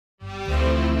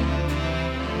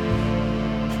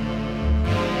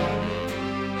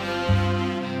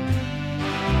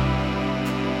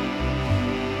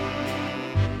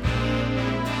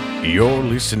You're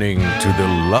listening to the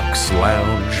Luxe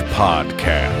Lounge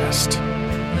Podcast,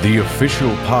 the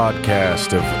official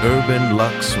podcast of Urban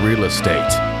Luxe Real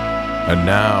Estate. And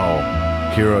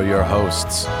now, here are your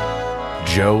hosts,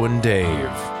 Joe and Dave.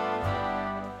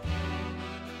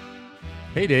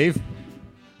 Hey, Dave.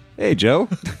 Hey, Joe.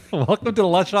 Welcome to the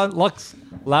Luxe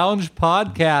Lounge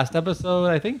Podcast, episode,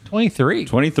 I think, 23.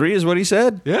 23 is what he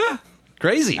said? Yeah.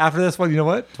 Crazy. After this one, you know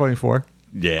what? 24.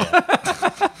 Yeah.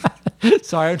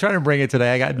 Sorry, I'm trying to bring it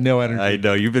today. I got no energy. I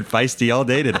know. You've been feisty all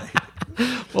day today.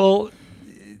 Well,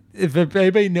 if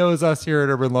anybody knows us here at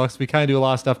Urban Luxe, we kind of do a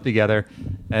lot of stuff together.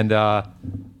 And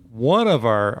one of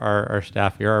our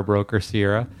staff here, our broker,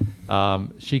 Sierra,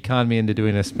 she conned me into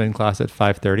doing a spin class at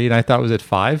 5:30, and I thought it was at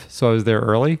 5, so I was there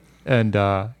early and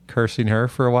cursing her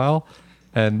for a while.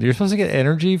 And you're supposed to get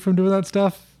energy from doing that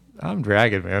stuff? I'm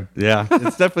dragging, man. Yeah.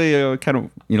 It's definitely kind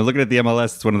of, looking at the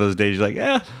MLS, it's one of those days you're like,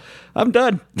 yeah, I'm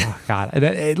done. Oh, God. And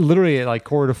it literally at like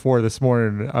 3:45 this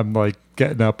morning, I'm like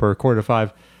getting up, or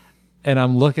 4:45, and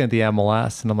I'm looking at the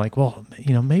MLS, and I'm like, well,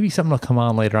 maybe something will come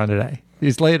on later on today.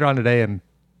 It's later on today, and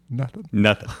nothing.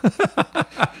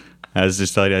 I was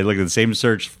just telling you, I looked at the same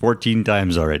search 14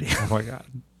 times already. Oh, my God.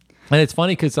 And it's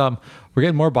funny because we're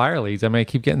getting more buyer leads. I mean, I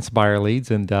keep getting some buyer leads,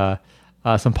 and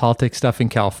some politics stuff in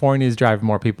California is driving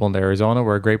more people into Arizona.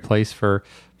 We're a great place for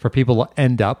people to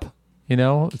end up,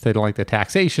 if they don't like the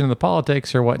taxation and the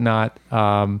politics or whatnot.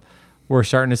 We're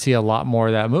starting to see a lot more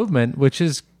of that movement, which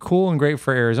is cool and great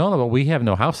for Arizona, but we have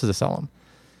no houses to sell them.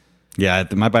 Yeah,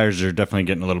 my buyers are definitely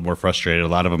getting a little more frustrated. A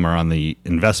lot of them are on the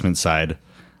investment side.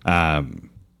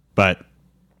 But,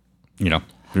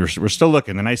 we're still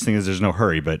looking. The nice thing is there's no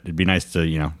hurry, but it'd be nice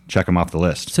to, check them off the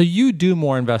list. So you do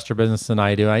more investor business than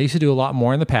I do. I used to do a lot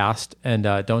more in the past and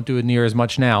don't do it near as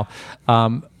much now.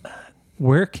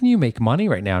 Where can you make money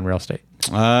right now in real estate?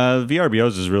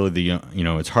 VRBOs is really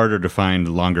it's harder to find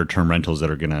longer term rentals that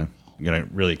are gonna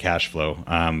really cash flow.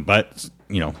 But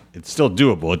it's still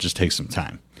doable. It just takes some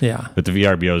time. Yeah. But the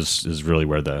VRBOs is really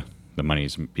where the money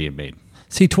is being made.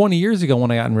 See, 20 years ago when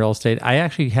I got in real estate, I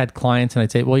actually had clients and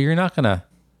I'd say, well, you're not going to,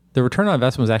 the return on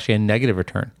investment was actually a negative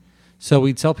return. So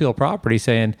we'd sell people property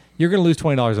saying, you're going to lose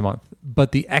 $20 a month,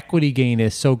 but the equity gain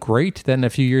is so great that in a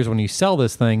few years when you sell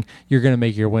this thing, you're going to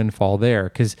make your windfall there,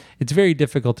 because it's very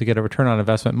difficult to get a return on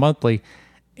investment monthly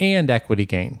and equity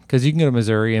gain, because you can go to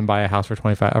Missouri and buy a house for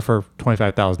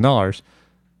 $25,000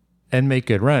 and make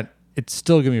good rent. It's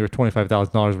still going to be worth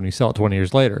 $25,000 when you sell it 20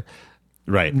 years later.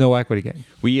 Right. No equity gain.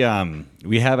 We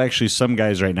have actually some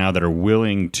guys right now that are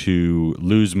willing to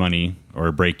lose money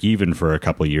or break even for a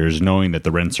couple of years, knowing that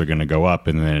the rents are going to go up,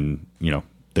 and then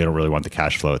they don't really want the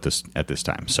cash flow at this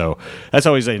time. So that's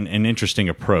always an interesting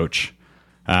approach.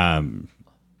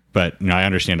 But I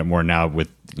understand it more now with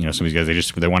some of these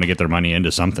guys. They want to get their money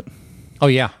into something. Oh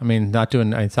yeah, I mean,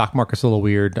 stock market's a little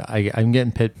weird. I'm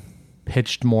getting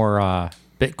pitched more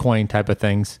Bitcoin type of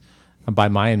things by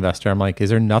my investor. I'm like, is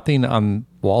there nothing on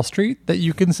Wall Street that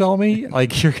you can sell me?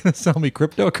 Like, you're going to sell me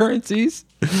cryptocurrencies?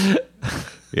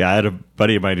 Yeah, I had a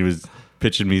buddy of mine who was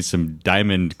pitching me some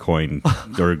diamond coin,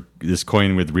 or this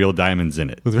coin with real diamonds in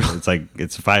it. It's like,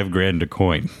 it's $5,000 a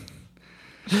coin.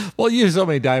 Well, you have so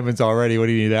many diamonds already. What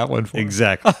do you need that one for?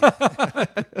 Exactly.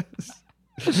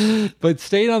 But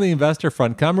staying on the investor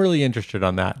front, 'cause I'm really interested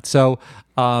on that. So,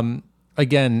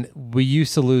 again, we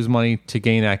used to lose money to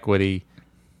gain equity.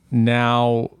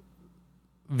 Now,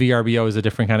 VRBO is a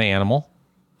different kind of animal,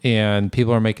 and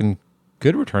people are making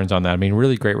good returns on that. I mean,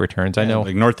 really great returns. I know,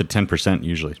 like north of 10%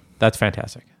 usually. That's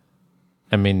fantastic.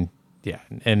 I mean, yeah,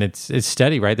 and it's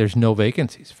steady, right? There's no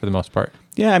vacancies for the most part.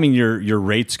 Yeah, I mean, your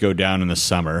rates go down in the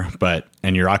summer,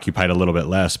 and you're occupied a little bit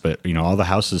less, but all the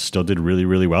houses still did really,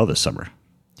 really well this summer.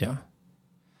 Yeah.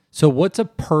 So, what's a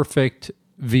perfect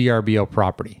VRBO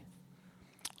property?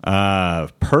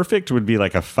 Perfect would be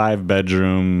like a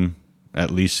 5-bedroom,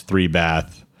 at least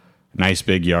 3-bath, nice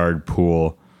big yard,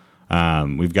 pool.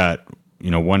 We've got,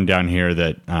 one down here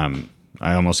that,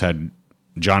 I almost had,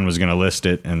 John was going to list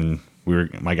it and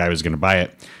my guy was going to buy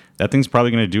it. That thing's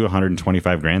probably going to do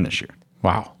 $125,000 this year.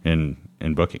 Wow. In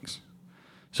bookings.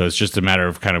 So it's just a matter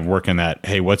of kind of working that,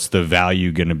 hey, what's the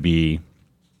value going to be,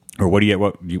 or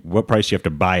what price do you have to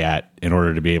buy at in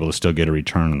order to be able to still get a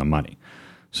return on the money?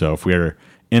 So if we're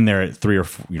in there at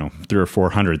 $300,000 or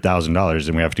 $400,000,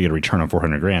 and we have to get a return on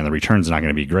 $400,000, the return's not going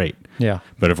to be great. Yeah.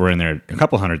 But if we're in there at a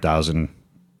couple $100,000,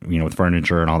 with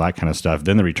furniture and all that kind of stuff,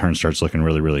 then the return starts looking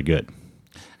really, really good.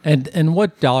 And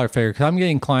what dollar figure? Because I'm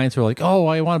getting clients who are like, oh,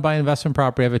 I want to buy an investment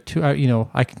property. I have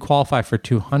I can qualify for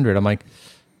 200. I'm like,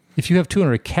 if you have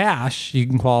 200 cash, you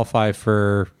can qualify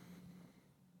for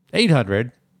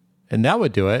 800, and that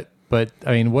would do it. But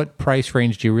I mean, what price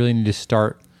range do you really need to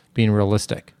start being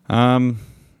realistic? I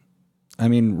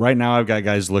mean, right now I've got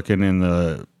guys looking in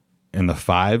the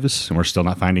 5s, and we're still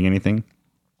not finding anything.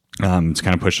 It's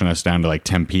kind of pushing us down to like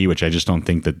 10p, which I just don't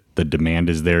think that the demand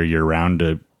is there year round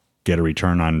to get a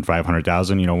return on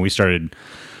 500,000. You know, when we started,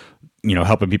 you know,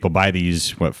 helping people buy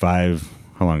these, how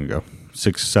long ago?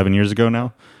 6-7 years ago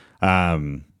now.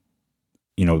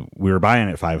 You know, we were buying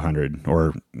at 500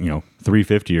 or, you know,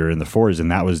 350 or in the 4s.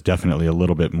 And that was definitely a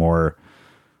little bit more,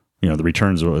 you know, the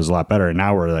returns was a lot better. And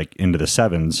now we're like into the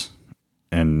 7s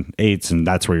and 8s. And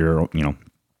that's where you're, you know,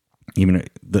 even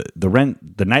the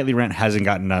rent, the nightly rent hasn't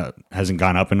gone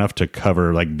up enough to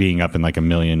cover like being up in like $1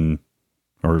 million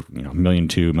or, you know,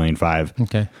 $1.2 million, $1.5 million.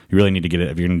 Okay. You really need to get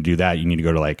it. If you're going to do that, you need to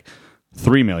go to like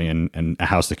 $3 million and a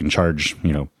house that can charge,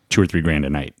 you know, $2,000 or $3,000 a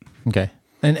night. Okay.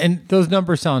 And those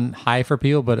numbers sound high for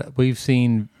people, but we've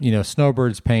seen, you know,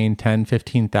 snowbirds paying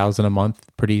 $10,000-$15,000 a month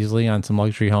pretty easily on some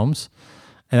luxury homes.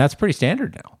 And that's pretty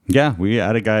standard now. Yeah. We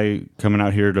had a guy coming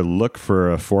out here to look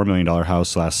for a $4 million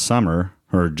house last summer,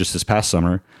 or just this past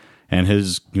summer. And he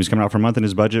was coming out for a month and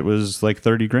his budget was like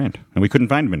 $30,000. And we couldn't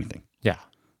find him anything. Yeah.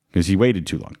 Because he waited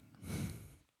too long.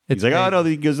 He's like, oh no,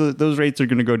 because those rates are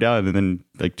going to go down. And then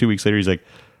like 2 weeks later, he's like,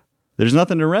 there's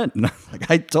nothing to rent. And I'm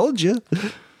like, I told you.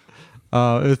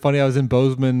 It was funny. I was in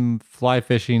Bozeman fly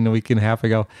fishing a week and a half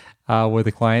ago with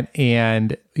a client,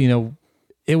 and you know,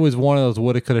 it was one of those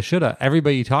woulda, coulda, shoulda.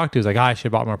 Everybody you talk to is like, I should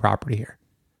have bought my property here.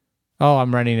 Oh,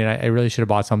 I'm renting it. I really should have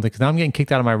bought something because now I'm getting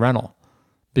kicked out of my rental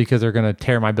because they're going to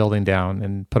tear my building down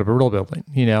and put up a real building.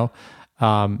 You know,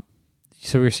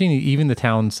 so we're seeing even the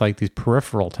towns like these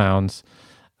peripheral towns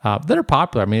that are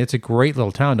popular. I mean, it's a great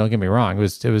little town. Don't get me wrong.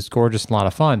 It was gorgeous and a lot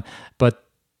of fun, but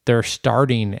they're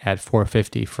starting at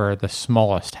 $450 for the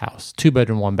smallest house,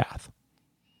 2-bedroom, 1 bath.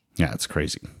 Yeah, it's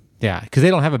crazy. Yeah, because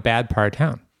they don't have a bad part of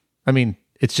town. I mean,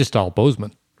 it's just all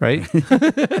Bozeman, right?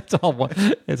 It's all one.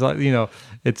 It's like, you know,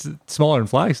 it's smaller than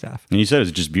Flagstaff. And you said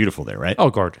it's just beautiful there, right? Oh,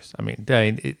 gorgeous. I mean,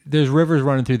 there's rivers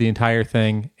running through the entire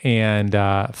thing, and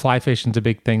fly fishing's a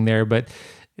big thing there. But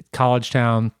college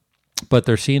town. But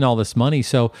they're seeing all this money.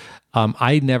 So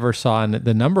I never saw, and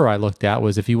the number I looked at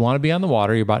was if you want to be on the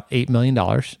water, you're about $8 million.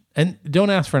 And don't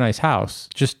ask for a nice house,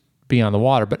 just be on the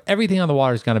water. But everything on the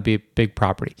water is going to be a big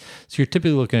property. So you're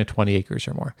typically looking at 20 acres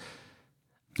or more.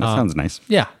 That sounds nice.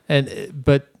 Yeah.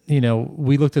 But, you know,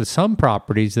 we looked at some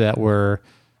properties that were,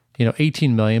 you know,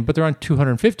 18 million, but they're on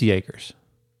 250 acres.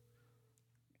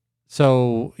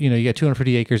 So, you know, you got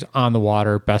 250 acres on the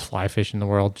water, best fly fish in the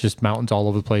world, just mountains all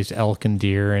over the place, elk and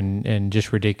deer, and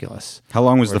just ridiculous. How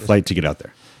long was the flight to get out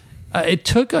there? It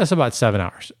took us about 7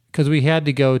 hours because we had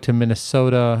to go to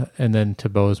Minnesota and then to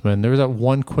Bozeman. There was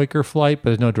one quicker flight,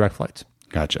 but there's no direct flights.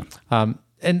 Gotcha.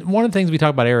 And one of the things we talk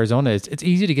about Arizona is it's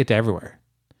easy to get to everywhere.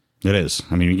 It is.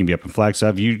 I mean, you can be up in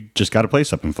Flagstaff. You just got a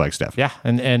place up in Flagstaff. Yeah.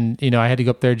 And you know, I had to go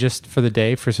up there just for the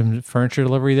day for some furniture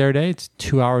delivery there today. It's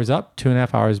 2 hours up,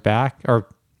 2.5 hours back, or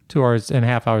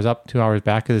 2.5 hours up, 2 hours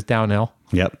back because it's downhill.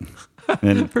 Yep.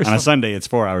 And on a Sunday, it's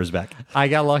 4 hours back. I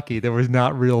got lucky. There was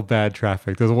not real bad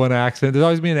traffic. There's one accident. There's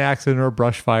always been an accident or a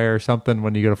brush fire or something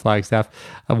when you go to Flagstaff.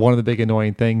 One of the big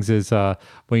annoying things is when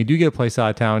you do get a place out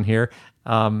of town here,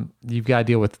 you've got to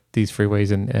deal with these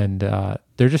freeways and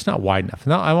they're just not wide enough.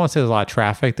 Now, I won't say there's a lot of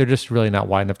traffic. They're just really not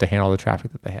wide enough to handle the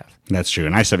traffic that they have. That's true.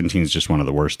 And I-17 is just one of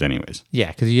the worst anyways. Yeah,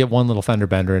 because you get one little fender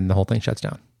bender and the whole thing shuts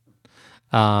down.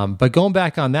 But going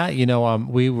back on that, you know,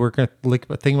 we were going to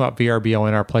think about VRBO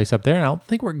in our place up there. And I don't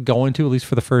think we're going to, at least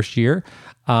for the first year.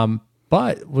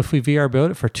 But if we VRBO'd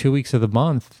it for 2 weeks of the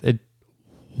month, it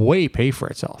way pay for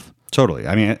itself. Totally.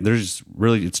 I mean,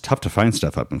 it's tough to find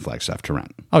stuff up in Flagstaff to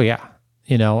rent. Oh, yeah.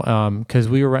 You know, because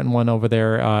we were renting one over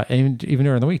there, even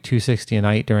during the week, $260 a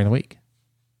night during the week.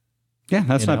 Yeah,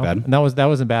 that's not bad. And that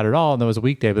wasn't bad at all. And that was a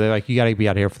weekday, but they're like, you got to be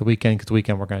out here for the weekend because the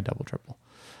weekend we're going to double, triple.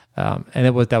 And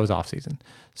that was off season.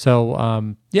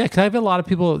 So, yeah, because I have a lot of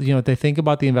people, you know, they think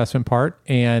about the investment part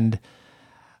and,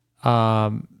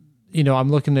 you know, I'm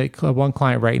looking at one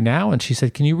client right now and she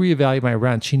said, can you reevaluate my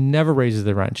rent? She never raises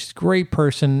the rent. She's a great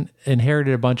person,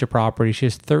 inherited a bunch of properties. She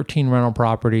has 13 rental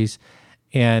properties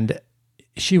and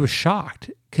she was shocked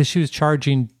because she was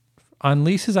charging on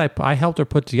leases I helped her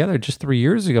put together just 3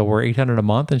 years ago were $800 a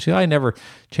month. And I never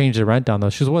changed the rent on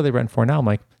those. She goes, what are they renting for now? I'm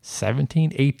like,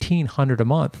 $1,800 a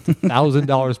month,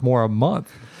 $1,000 more a month.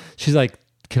 She's like,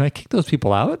 can I kick those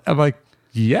people out? I'm like,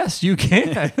 yes, you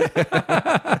can.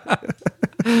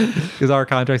 Because our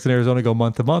contracts in Arizona go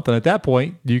month to month. And at that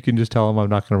point, you can just tell them I'm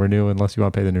not going to renew unless you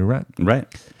want to pay the new rent. Right.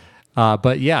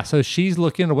 But yeah, so she's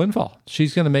looking at a windfall.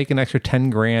 She's going to make an extra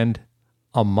 $10,000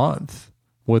 a month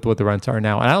with what the rents are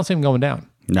now. And I don't see them going down.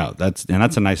 No, that's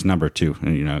a nice number too.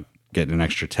 And, you know, getting an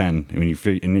extra 10. I mean, if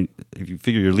you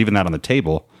figure you're leaving that on the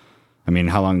table, I mean,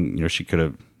 how long she could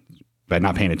have by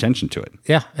not paying attention to it.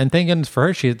 Yeah, and thank goodness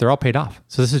for her, they're all paid off.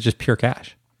 So this is just pure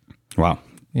cash. Wow,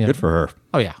 good for her.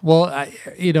 Oh yeah. Well,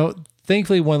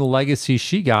 thankfully, one of the legacies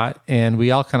she got, and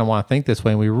we all kind of want to think this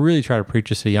way, and we really try to preach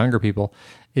this to younger people,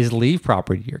 is leave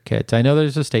property to your kids. I know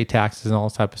there's estate taxes and all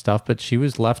this type of stuff, but she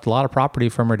was left a lot of property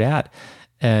from her dad,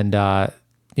 and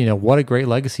what a great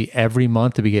legacy every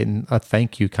month to be getting a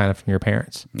thank you kind of from your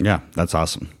parents. Yeah, that's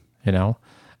awesome.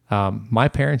 My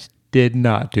parents did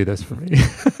not do this for me.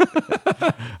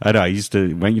 I know. I used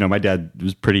to, my dad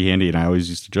was pretty handy, and I always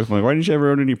used to joke, I'm like, why didn't you ever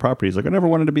own any property? He's like, I never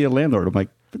wanted to be a landlord. I'm like,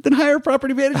 but then hire a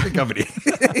property management company.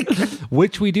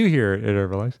 Which we do here at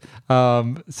Herbalife.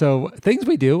 So things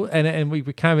we do, and we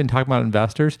kind of been talking about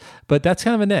investors, but that's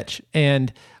kind of a niche.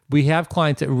 And we have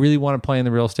clients that really want to play in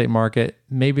the real estate market.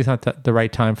 Maybe it's not the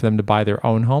right time for them to buy their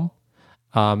own home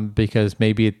because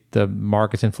maybe the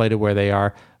market's inflated where they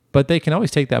are, but they can always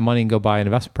take that money and go buy an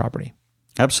investment property.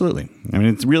 Absolutely. I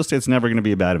mean, real estate's never going to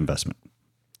be a bad investment.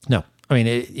 No. I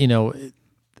mean,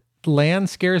 land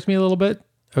scares me a little bit.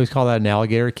 I always call that an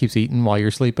alligator. It keeps eating while you're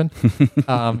sleeping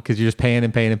because you're just paying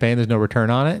and paying and paying. There's no return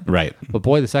on it. Right. But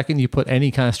boy, the second you put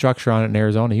any kind of structure on it in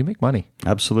Arizona, you make money.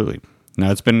 Absolutely. No,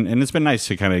 it's been nice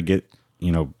to kind of get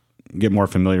more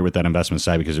familiar with that investment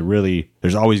side because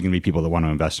there's always going to be people that want to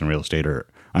invest in real estate or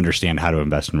understand how to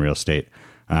invest in real estate.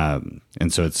 And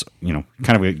so it's,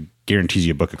 kind of guarantees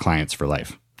you a book of clients for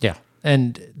life. Yeah.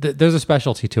 And there's a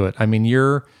specialty to it. I mean,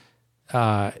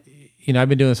 I've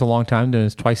been doing this a long time, doing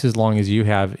this twice as long as you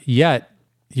have, yet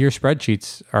your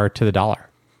spreadsheets are to the dollar.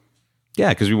 Yeah.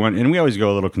 Because we always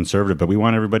go a little conservative, but we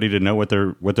want everybody to know what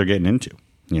they're getting into,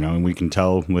 and we can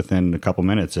tell within a couple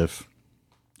minutes if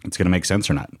it's going to make sense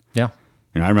or not. Yeah.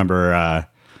 I remember,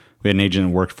 we had an agent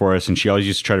that worked for us and she always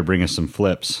used to try to bring us some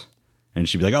flips. And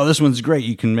she'd be like, oh, this one's great.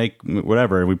 You can make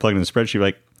whatever. And we plug in the spreadsheet,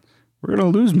 like, we're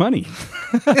going to lose money.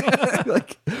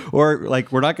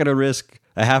 We're not going to risk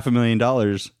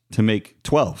 $500,000 to make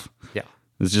 12. Yeah.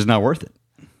 It's just not worth it.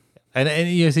 And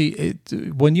you see,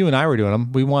 when you and I were doing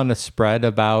them, we wanted to spread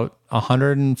about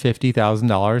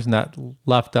 $150,000. And that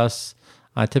left us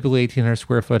typically 1,800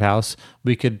 square foot house.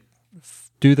 We could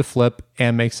do the flip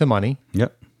and make some money.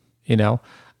 Yep.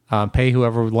 Pay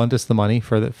whoever would lend us the money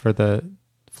for the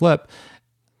flip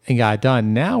and got it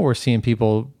done. Now we're seeing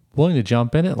people willing to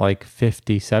jump in at like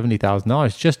 $50,000,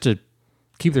 $70,000 just to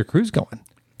keep their crews going.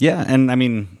 Yeah. And I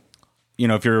mean,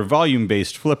 if you're a volume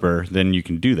based flipper, then you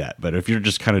can do that. But if you're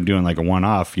just kind of doing like a one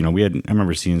off, I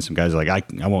remember seeing some guys like, I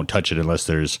won't touch it unless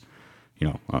there's,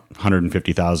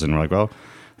 150,000. We're like, well,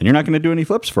 then you're not going to do any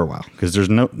flips for a while because there's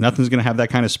nothing's going to have that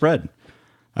kind of spread.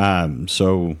 It's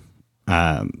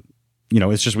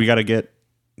just, we got to get,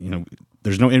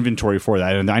 there's no inventory for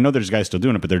that. And I know there's guys still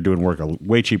doing it, but they're doing work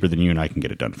way cheaper than you and I can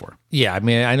get it done for. Yeah. I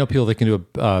mean, I know people that can do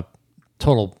a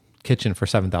total kitchen for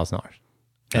 $7,000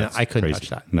 and I couldn't touch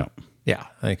that. No. Yeah.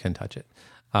 I couldn't touch it.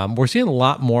 We're seeing a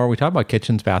lot more. We talk about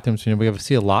kitchens, bathrooms. We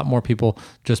see a lot more people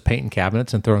just painting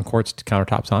cabinets and throwing quartz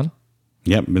countertops on.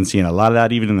 Yep. Been seeing a lot of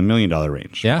that even in the $1 million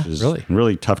range. Yeah. Which is really.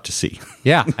 Really tough to see.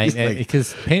 Yeah.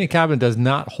 Because painting a cabinet does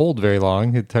not hold very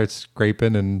long. It starts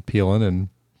scraping and peeling and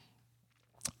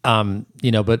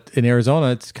but in Arizona,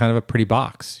 it's kind of a pretty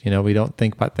box. We don't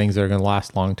think about things that are going to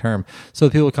last long term. So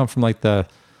the people come from let's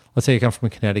say you come from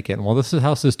Connecticut. And, well, this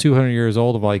house is 200 years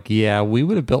old. I'm like, yeah, we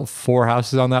would have built 4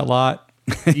 houses on that lot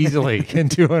easily in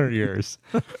 200 years.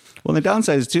 Well, the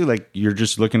downside is too, like you're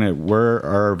just looking at where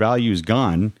our value's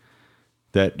gone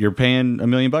that you're paying $1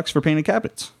 million for painted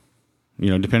cabinets,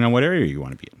 depending on what area you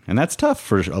want to be in. And that's tough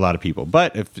for a lot of people.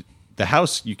 But if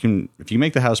you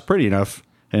make the house pretty enough,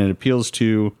 and it appeals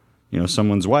to,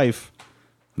 someone's wife,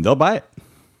 they'll buy it.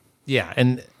 Yeah,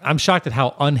 and I'm shocked at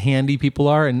how unhandy people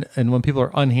are. And when people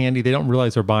are unhandy, they don't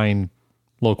realize they're buying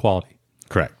low quality.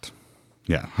 Correct.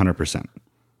 Yeah, 100%.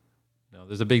 No,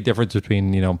 there's a big difference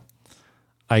between,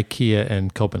 IKEA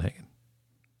and Copenhagen.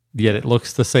 Yet it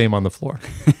looks the same on the floor.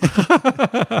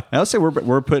 I'll say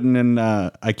we're putting in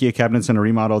IKEA cabinets in a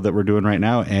remodel that we're doing right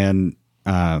now, and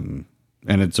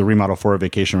it's a remodel for a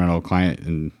vacation rental client.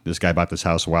 And this guy bought this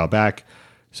house a while back.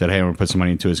 Said, "Hey, I'm going to put some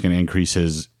money into it. It's going to increase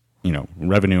his,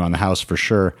 revenue on the house for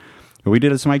sure." But we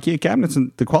did some IKEA cabinets,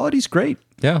 and the quality's great.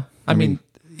 Yeah, I mean,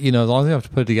 as long as you have to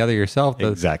put it together yourself.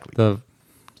 Exactly. The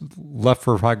left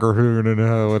for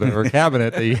whatever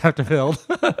cabinet that you have to build.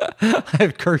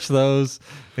 I've cursed those.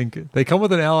 They come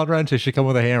with an Allen wrench. They should come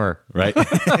with a hammer. Right.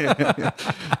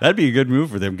 That'd be a good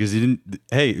move for them because we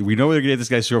know they're going to get this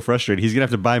guy so frustrated. He's going to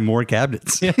have to buy more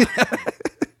cabinets. Yeah.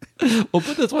 We'll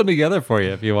put this one together for you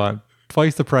if you want.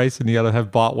 twice the price, and you got to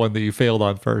have bought one that you failed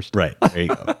on first. Right. There you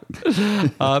go.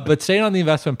 But staying on the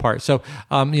investment part. So,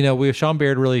 we have Sean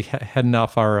Baird really heading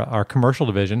off our commercial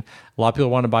division. A lot of people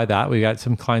want to buy that. We got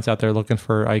some clients out there looking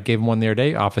for, I gave them one the other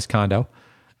day, office condo.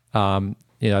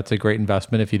 It's a great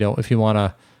investment if you want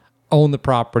to own the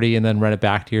property and then rent it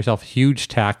back to yourself. Huge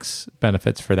tax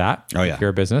benefits for that. Oh, yeah. If you're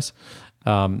a business.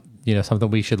 Something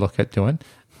we should look at doing.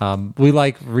 We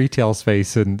like retail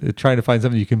space and trying to find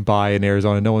something you can buy in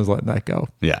Arizona. No one's letting that go.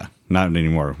 Yeah, not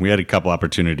anymore. We had a couple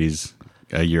opportunities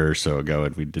a year or so ago,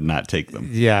 and we did not take them.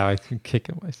 Yeah, I can kick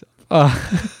it myself.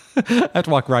 I have to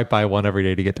walk right by one every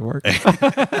day to get to work.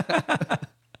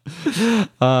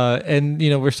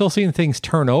 We're still seeing things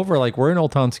turn over. Like we're in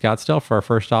Old Town Scottsdale for our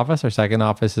first office. Our second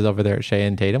office is over there at Shea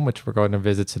and Tatum, which we're going to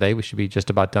visit today. We should be just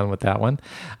about done with that one.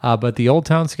 But the Old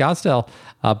Town Scottsdale,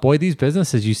 boy, these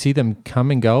businesses, you see them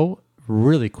come and go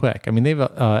really quick. I mean, they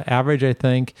have average, I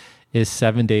think, is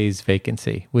 7 days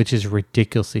vacancy, which is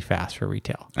ridiculously fast for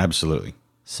retail. Absolutely.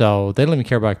 So they don't even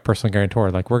care about personal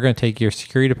guarantor. Like we're going to take your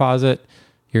security deposit.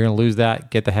 You're going to lose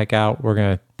that. Get the heck out. We're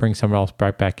going to bring someone else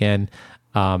right back in.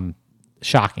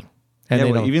 Shocking.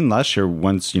 And even last year,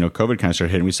 once COVID kind of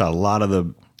started hitting, we saw a lot of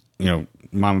the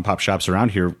mom and pop shops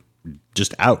around here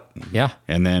just out. Yeah,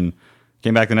 and then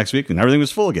came back the next week and everything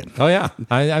was full again. Oh yeah,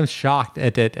 I'm shocked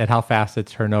at how fast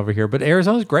it's turned over here. But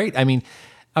Arizona's great. I mean,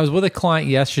 I was with a client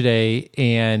yesterday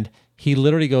and he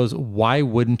literally goes, "Why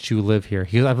wouldn't you live here?"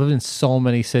 He goes, "I've lived in so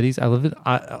many cities. I lived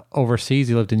overseas.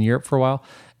 He lived in Europe for a while,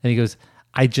 and he goes,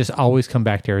 I just always come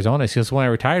back to Arizona." He goes, "When I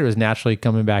retired, it was naturally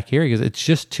coming back here." He goes, "It's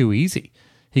just too easy."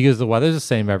 He goes, "The weather's the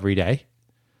same every day."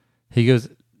 He goes,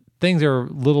 "Things are a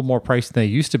little more priced than they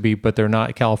used to be, but they're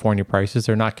not California prices.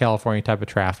 They're not California type of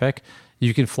traffic.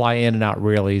 You can fly in and out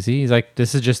real easy." He's like,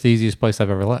 "This is just the easiest place I've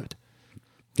ever lived."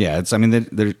 Yeah, it's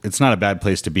not a bad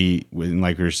place to be.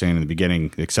 Like we were saying in the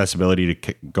beginning, accessibility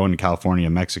to going to California,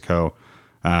 Mexico.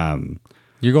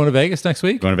 You're going to Vegas next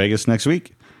week? Going to Vegas next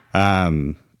week.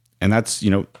 And that's,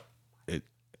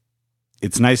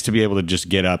 it's nice to be able to just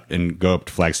get up and go up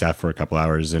to Flagstaff for a couple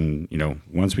hours. And,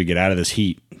 once we get out of this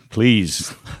heat,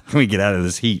 please, can we get out of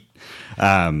this heat?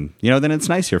 Then it's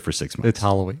nice here for 6 months. It's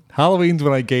Halloween. Halloween's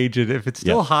when I gauge it. If it's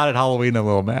still hot at Halloween, I'm a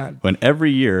little mad. When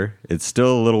every year it's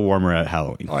still a little warmer at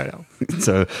Halloween. Oh, I know.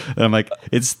 So I'm like,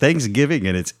 it's Thanksgiving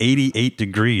and it's 88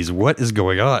 degrees. What is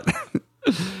going on?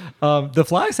 The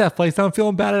Flagstaff place, I'm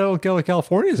feeling bad I don't go to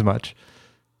California as much.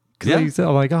 Because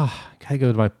I'm like, I gotta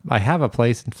go to I have a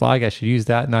place in Flag. I should use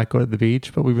that and not go to the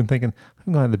beach. But we've been thinking, I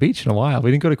haven't gone to the beach in a while. We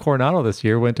didn't go to Coronado this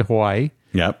year. We went to Hawaii.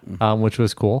 Yep. Which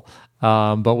was cool.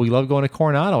 But we love going to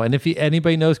Coronado. And if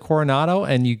anybody knows Coronado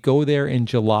and you go there in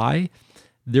July,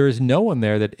 there is no one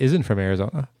there that isn't from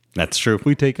Arizona. That's true.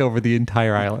 We take over the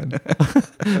entire island.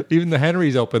 Even the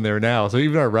Henry's open there now. So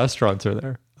even our restaurants are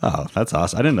there. Oh, that's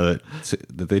awesome. I didn't know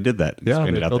that they did that. Yeah,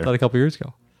 they built that a couple years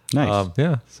ago. Nice.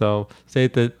 So stay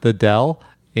at the Dell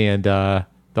and the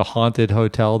haunted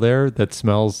hotel there that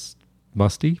smells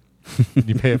musty.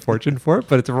 You pay a fortune for it,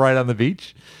 but it's right on the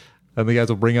beach. And the guys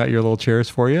will bring out your little chairs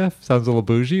for you. Sounds a little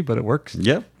bougie, but it works.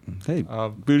 Yep. Hey,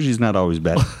 bougie's not always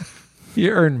bad.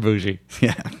 You earn bougie.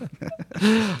 Yeah.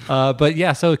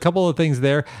 So a couple of things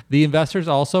there. The investors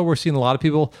also, we're seeing a lot of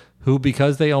people who,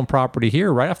 because they own property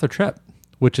here, right off the trip,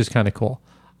 which is kind of cool.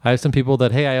 I have some people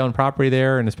that, hey, I own property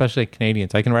there, and especially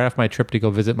Canadians. I can write off my trip to go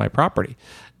visit my property.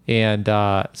 And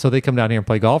so they come down here and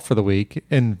play golf for the week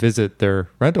and visit their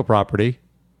rental property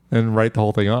and write the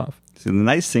whole thing off. So the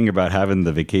nice thing about having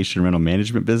the vacation rental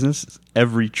management business is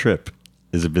every trip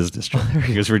is a business trip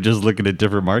because we're just looking at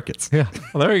different markets. Yeah.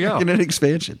 Well, there you go. Looking at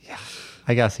expansion. Yeah.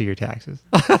 I got to see your taxes.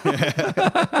 But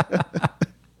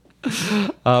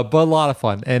a lot of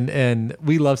fun. And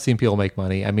we love seeing people make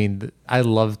money. I mean, I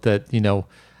love that,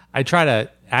 I try to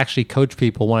actually coach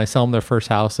people when I sell them their first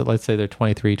house that, let's say they're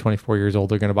 23, 24 years old,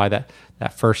 they're going to buy that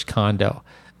first condo.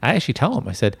 I actually tell them,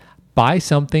 I said, buy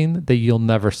something that you'll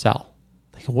never sell.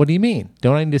 Like, what do you mean?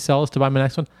 Don't I need to sell this to buy my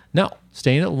next one? No,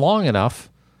 stay in it long enough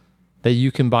that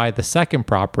you can buy the second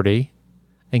property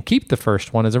and keep the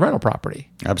first one as a rental property.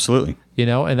 Absolutely.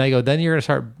 And I go, then you're going to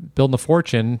start building a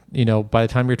fortune. By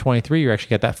the time you're 23, you actually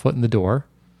get that foot in the door.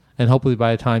 And hopefully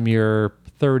by the time you're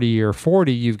 30 or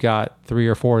 40, you've got 3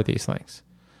 or 4 of these things.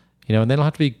 And they don't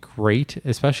have to be great,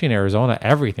 especially in Arizona.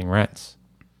 Everything rents.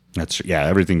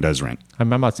 Everything does rent. I'm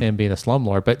not saying being a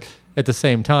slumlord, but at the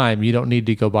same time, you don't need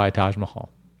to go buy a Taj Mahal.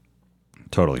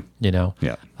 Totally.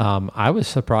 Yeah. I was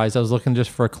surprised. I was looking just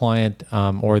for a client,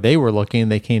 or they were looking,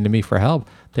 they came to me for help.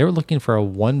 They were looking for a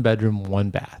 1-bedroom,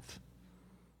 1-bath.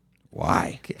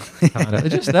 Why?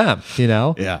 It's just them,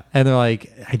 Yeah. And they're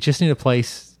like, I just need a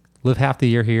place, live half the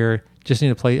year here, just need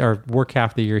to play or work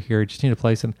half the year here. Just need to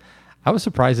place them. I was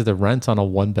surprised at the rents on a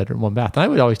 1-bedroom, 1-bath. And I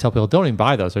would always tell people, don't even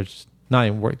buy those. They're just not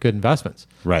even good investments.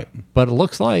 Right. But it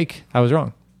looks like I was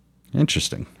wrong.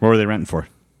 Interesting. What were they renting for?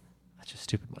 That's just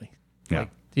stupid money. Yeah.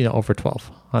 Like, over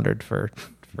 $1,200 for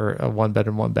a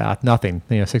 1-bedroom, 1-bath. Nothing.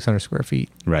 600 square feet.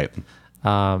 Right.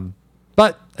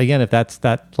 But again, if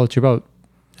that floats your boat,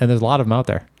 and there's a lot of them out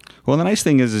there. Well, the nice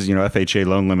thing is FHA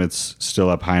loan limits still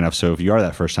up high enough. So if you are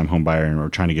that first time home buyer and are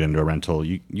trying to get into a rental,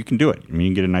 you can do it. I mean, you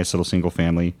can get a nice little single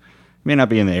family. It may not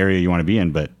be in the area you want to be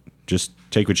in, but just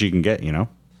take what you can get,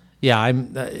 Yeah,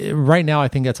 I'm right now. I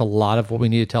think that's a lot of what we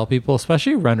need to tell people,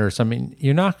 especially renters. I mean,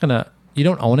 you don't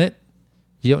own it.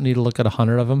 You don't need to look at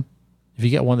 100 of them. If you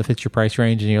get one that fits your price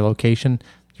range and your location,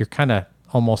 you're kind of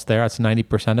almost there. That's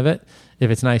 90% of it.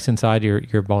 If it's nice inside,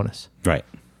 your bonus. Right.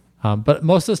 But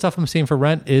most of the stuff I'm seeing for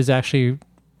rent is actually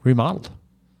remodeled.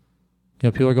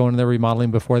 People are going in there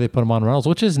remodeling before they put them on rentals,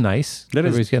 which is nice.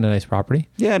 Everybody's getting a nice property.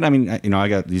 Yeah, and I mean, I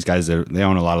got these guys that they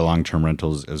own a lot of long-term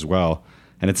rentals as well.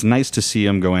 And it's nice to see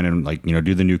them go in and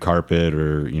do the new carpet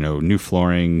or, new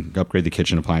flooring, upgrade the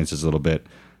kitchen appliances a little bit.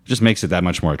 It just makes it that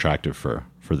much more attractive for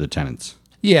the tenants.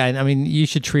 Yeah, and I mean, you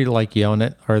should treat it like you own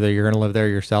it or that you're going to live there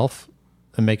yourself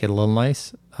and make it a little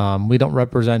nice. We don't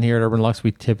represent here at Urban Luxe.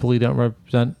 We typically don't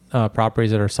represent properties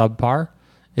that are subpar.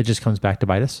 It just comes back to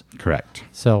bite us. Correct.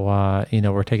 So,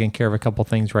 we're taking care of a couple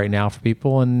things right now for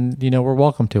people, and, we're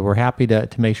welcome to. We're happy to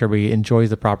make sure everybody enjoys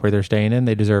the property they're staying in.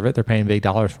 They deserve it. They're paying big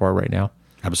dollars for it right now.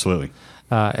 Absolutely.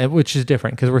 Which is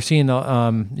different because we're seeing,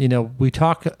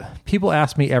 people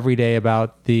ask me every day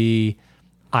about the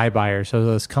iBuyers. So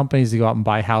those companies that go out and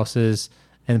buy houses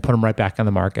and put them right back on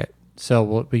the market.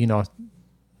 So,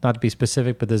 not to be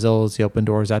specific, but the Zillows, the Open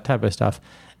Doors, that type of stuff.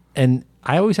 And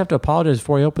I always have to apologize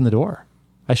before I open the door.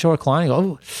 I show a client, I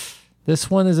go, this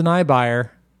one is an iBuyer.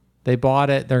 They bought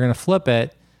it. They're going to flip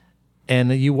it.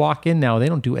 And you walk in now, they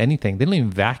don't do anything. They don't even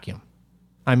vacuum.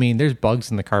 I mean, there's bugs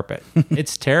in the carpet.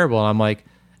 It's terrible. And I'm like,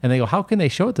 and they go, how can they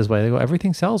show it this way? They go,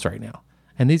 everything sells right now.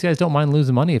 And these guys don't mind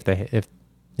losing money if they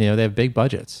have big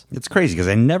budgets. It's crazy because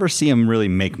I never see them really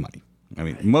make money. I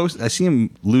mean, I see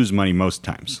them lose money most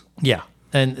times. Yeah.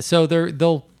 And so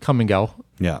they'll come and go.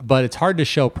 Yeah. But it's hard to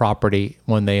show property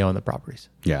when they own the properties.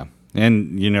 Yeah.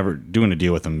 And you never doing a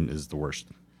deal with them is the worst.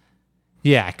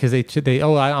 Yeah, because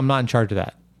I'm not in charge of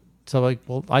that. So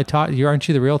well, aren't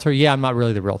you the realtor? Yeah, I'm not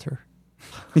really the realtor.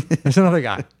 There's another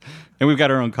guy. And we've got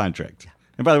our own contract.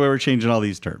 And by the way, we're changing all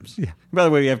these terms. Yeah. And by the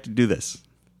way, we have to do this.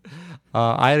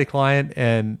 I had a client,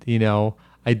 and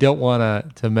I don't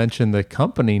want to mention the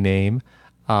company name.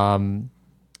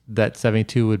 That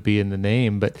 72 would be in the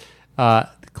name, but the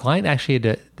client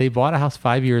actually they bought a house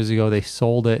 5 years ago. They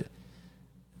sold it.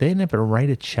 They didn't have to write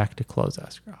a check to close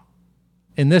escrow.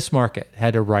 In this market,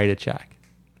 had to write a check.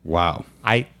 Wow.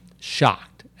 I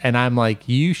shocked. And I'm like,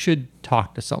 you should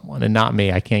talk to someone and not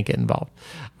me. I can't get involved.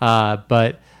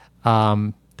 But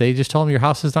they just told him your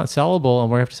house is not sellable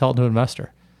and we have to sell it to an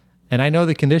investor. And I know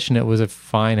the condition, it was a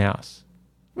fine house.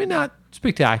 I mean, not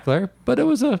spectacular, but it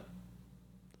was a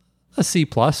C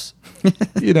plus,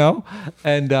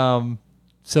 And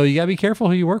so you got to be careful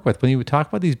who you work with. When you talk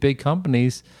about these big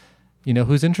companies,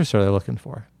 whose interests are they looking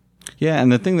for? Yeah,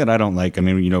 and the thing that I don't like, I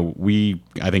mean,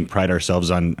 I think pride ourselves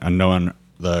on knowing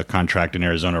the contract in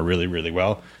Arizona really, really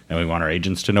well, and we want our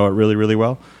agents to know it really, really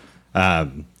well. But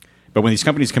when these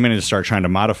companies come in and start trying to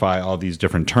modify all these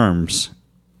different terms,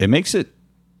 it makes it,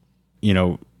 I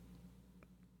don't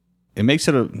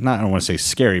want to say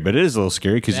scary, but it is a little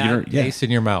scary because taste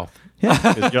in your mouth. Yeah,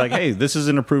 'cause you're like, hey, this is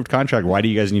an approved contract. Why do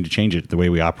you guys need to change it the way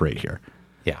we operate here?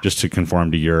 Yeah, just to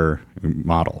conform to your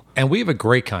model. And we have a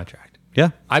great contract.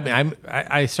 Yeah,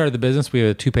 I started the business. We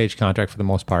have a 2-page contract for the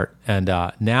most part, and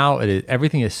now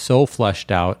everything is so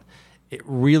fleshed out. It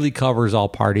really covers all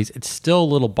parties. It's still a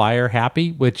little buyer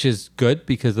happy, which is good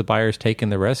because the buyer's taking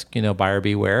the risk. Buyer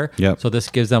beware. Yep. So this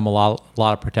gives them a lot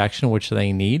of protection, which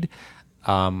they need.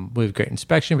 We have great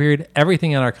inspection period.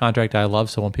 Everything in our contract I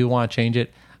love. So when people want to change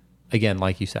it, again,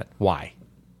 like you said, why?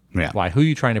 Yeah. Why? Who are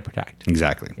you trying to protect?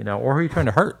 Exactly. Or who are you trying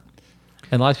to hurt?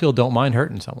 And a lot of people don't mind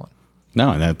hurting someone.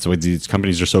 No, and that's why these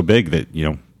companies are so big that,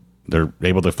 they're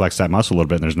able to flex that muscle a little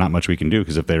bit, and there's not much we can do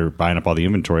because if they're buying up all the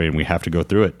inventory and we have to go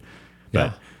through it.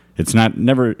 But it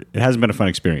hasn't been a fun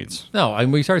experience. No,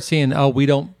 and we start seeing, we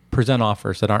don't present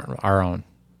offers that aren't our own.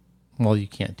 Well, you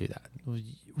can't do that.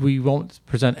 We won't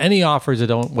present any offers that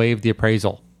don't waive the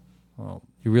appraisal. Well,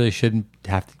 you really shouldn't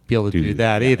have to be able to do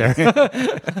that either.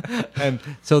 And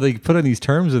so they put in these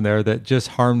terms in there that just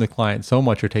harm the client so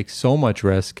much or take so much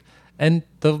risk. And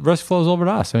the risk flows over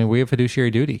to us. I mean, we have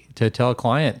fiduciary duty to tell a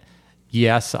client,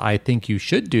 yes, I think you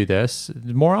should do this.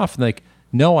 More often, like,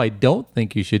 no, I don't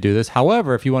think you should do this.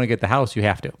 However, if you want to get the house, you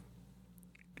have to.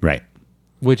 Right.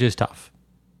 Which is tough.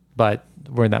 But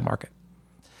we're in that market.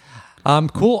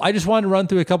 Cool. I just wanted to run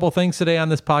through a couple of things today on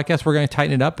this podcast. We're going to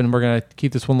tighten it up and we're going to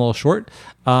keep this one a little short.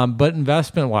 But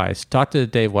investment-wise, talk to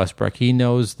Dave Westbrook. He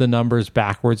knows the numbers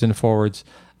backwards and forwards,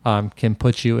 can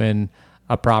put you in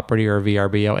a property or a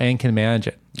VRBO and can manage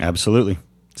it. Absolutely.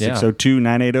 Yeah.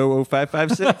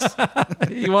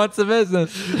 602-980-0556. He wants the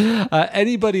business.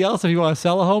 Anybody else, if you want to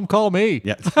sell a home, call me.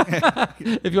 Yes.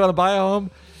 If you want to buy a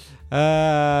home,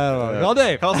 call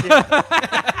Dave.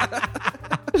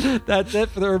 That's it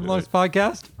for the Urban Luxe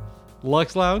Podcast.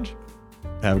 Luxe Lounge.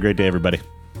 Have a great day, everybody.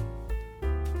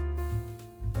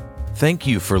 Thank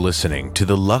you for listening to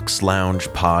the Luxe Lounge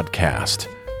Podcast,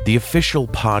 the official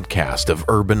podcast of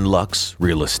Urban Luxe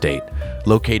Real Estate,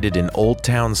 located in Old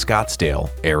Town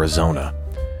Scottsdale, Arizona.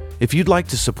 If you'd like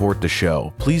to support the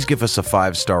show, please give us a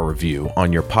 5-star review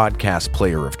on your podcast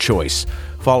player of choice,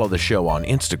 follow the show on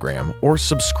Instagram, or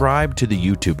subscribe to the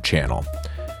YouTube channel.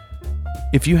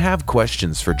 If you have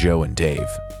questions for Joe and Dave,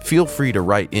 feel free to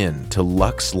write in to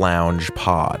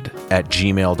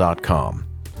luxloungepod@gmail.com.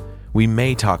 We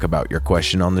may talk about your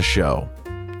question on the show.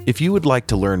 If you would like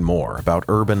to learn more about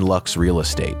Urban Luxe Real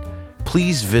Estate,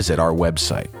 please visit our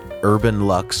website,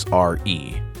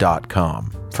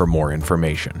 urbanluxre.com, for more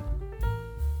information.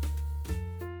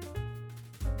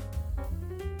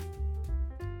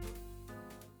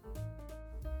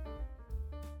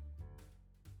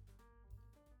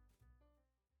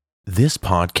 This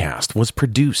podcast was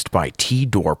produced by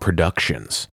T-Door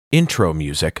Productions. Intro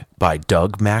music by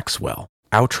Doug Maxwell.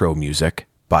 Outro music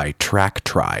by Track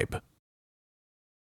Tribe.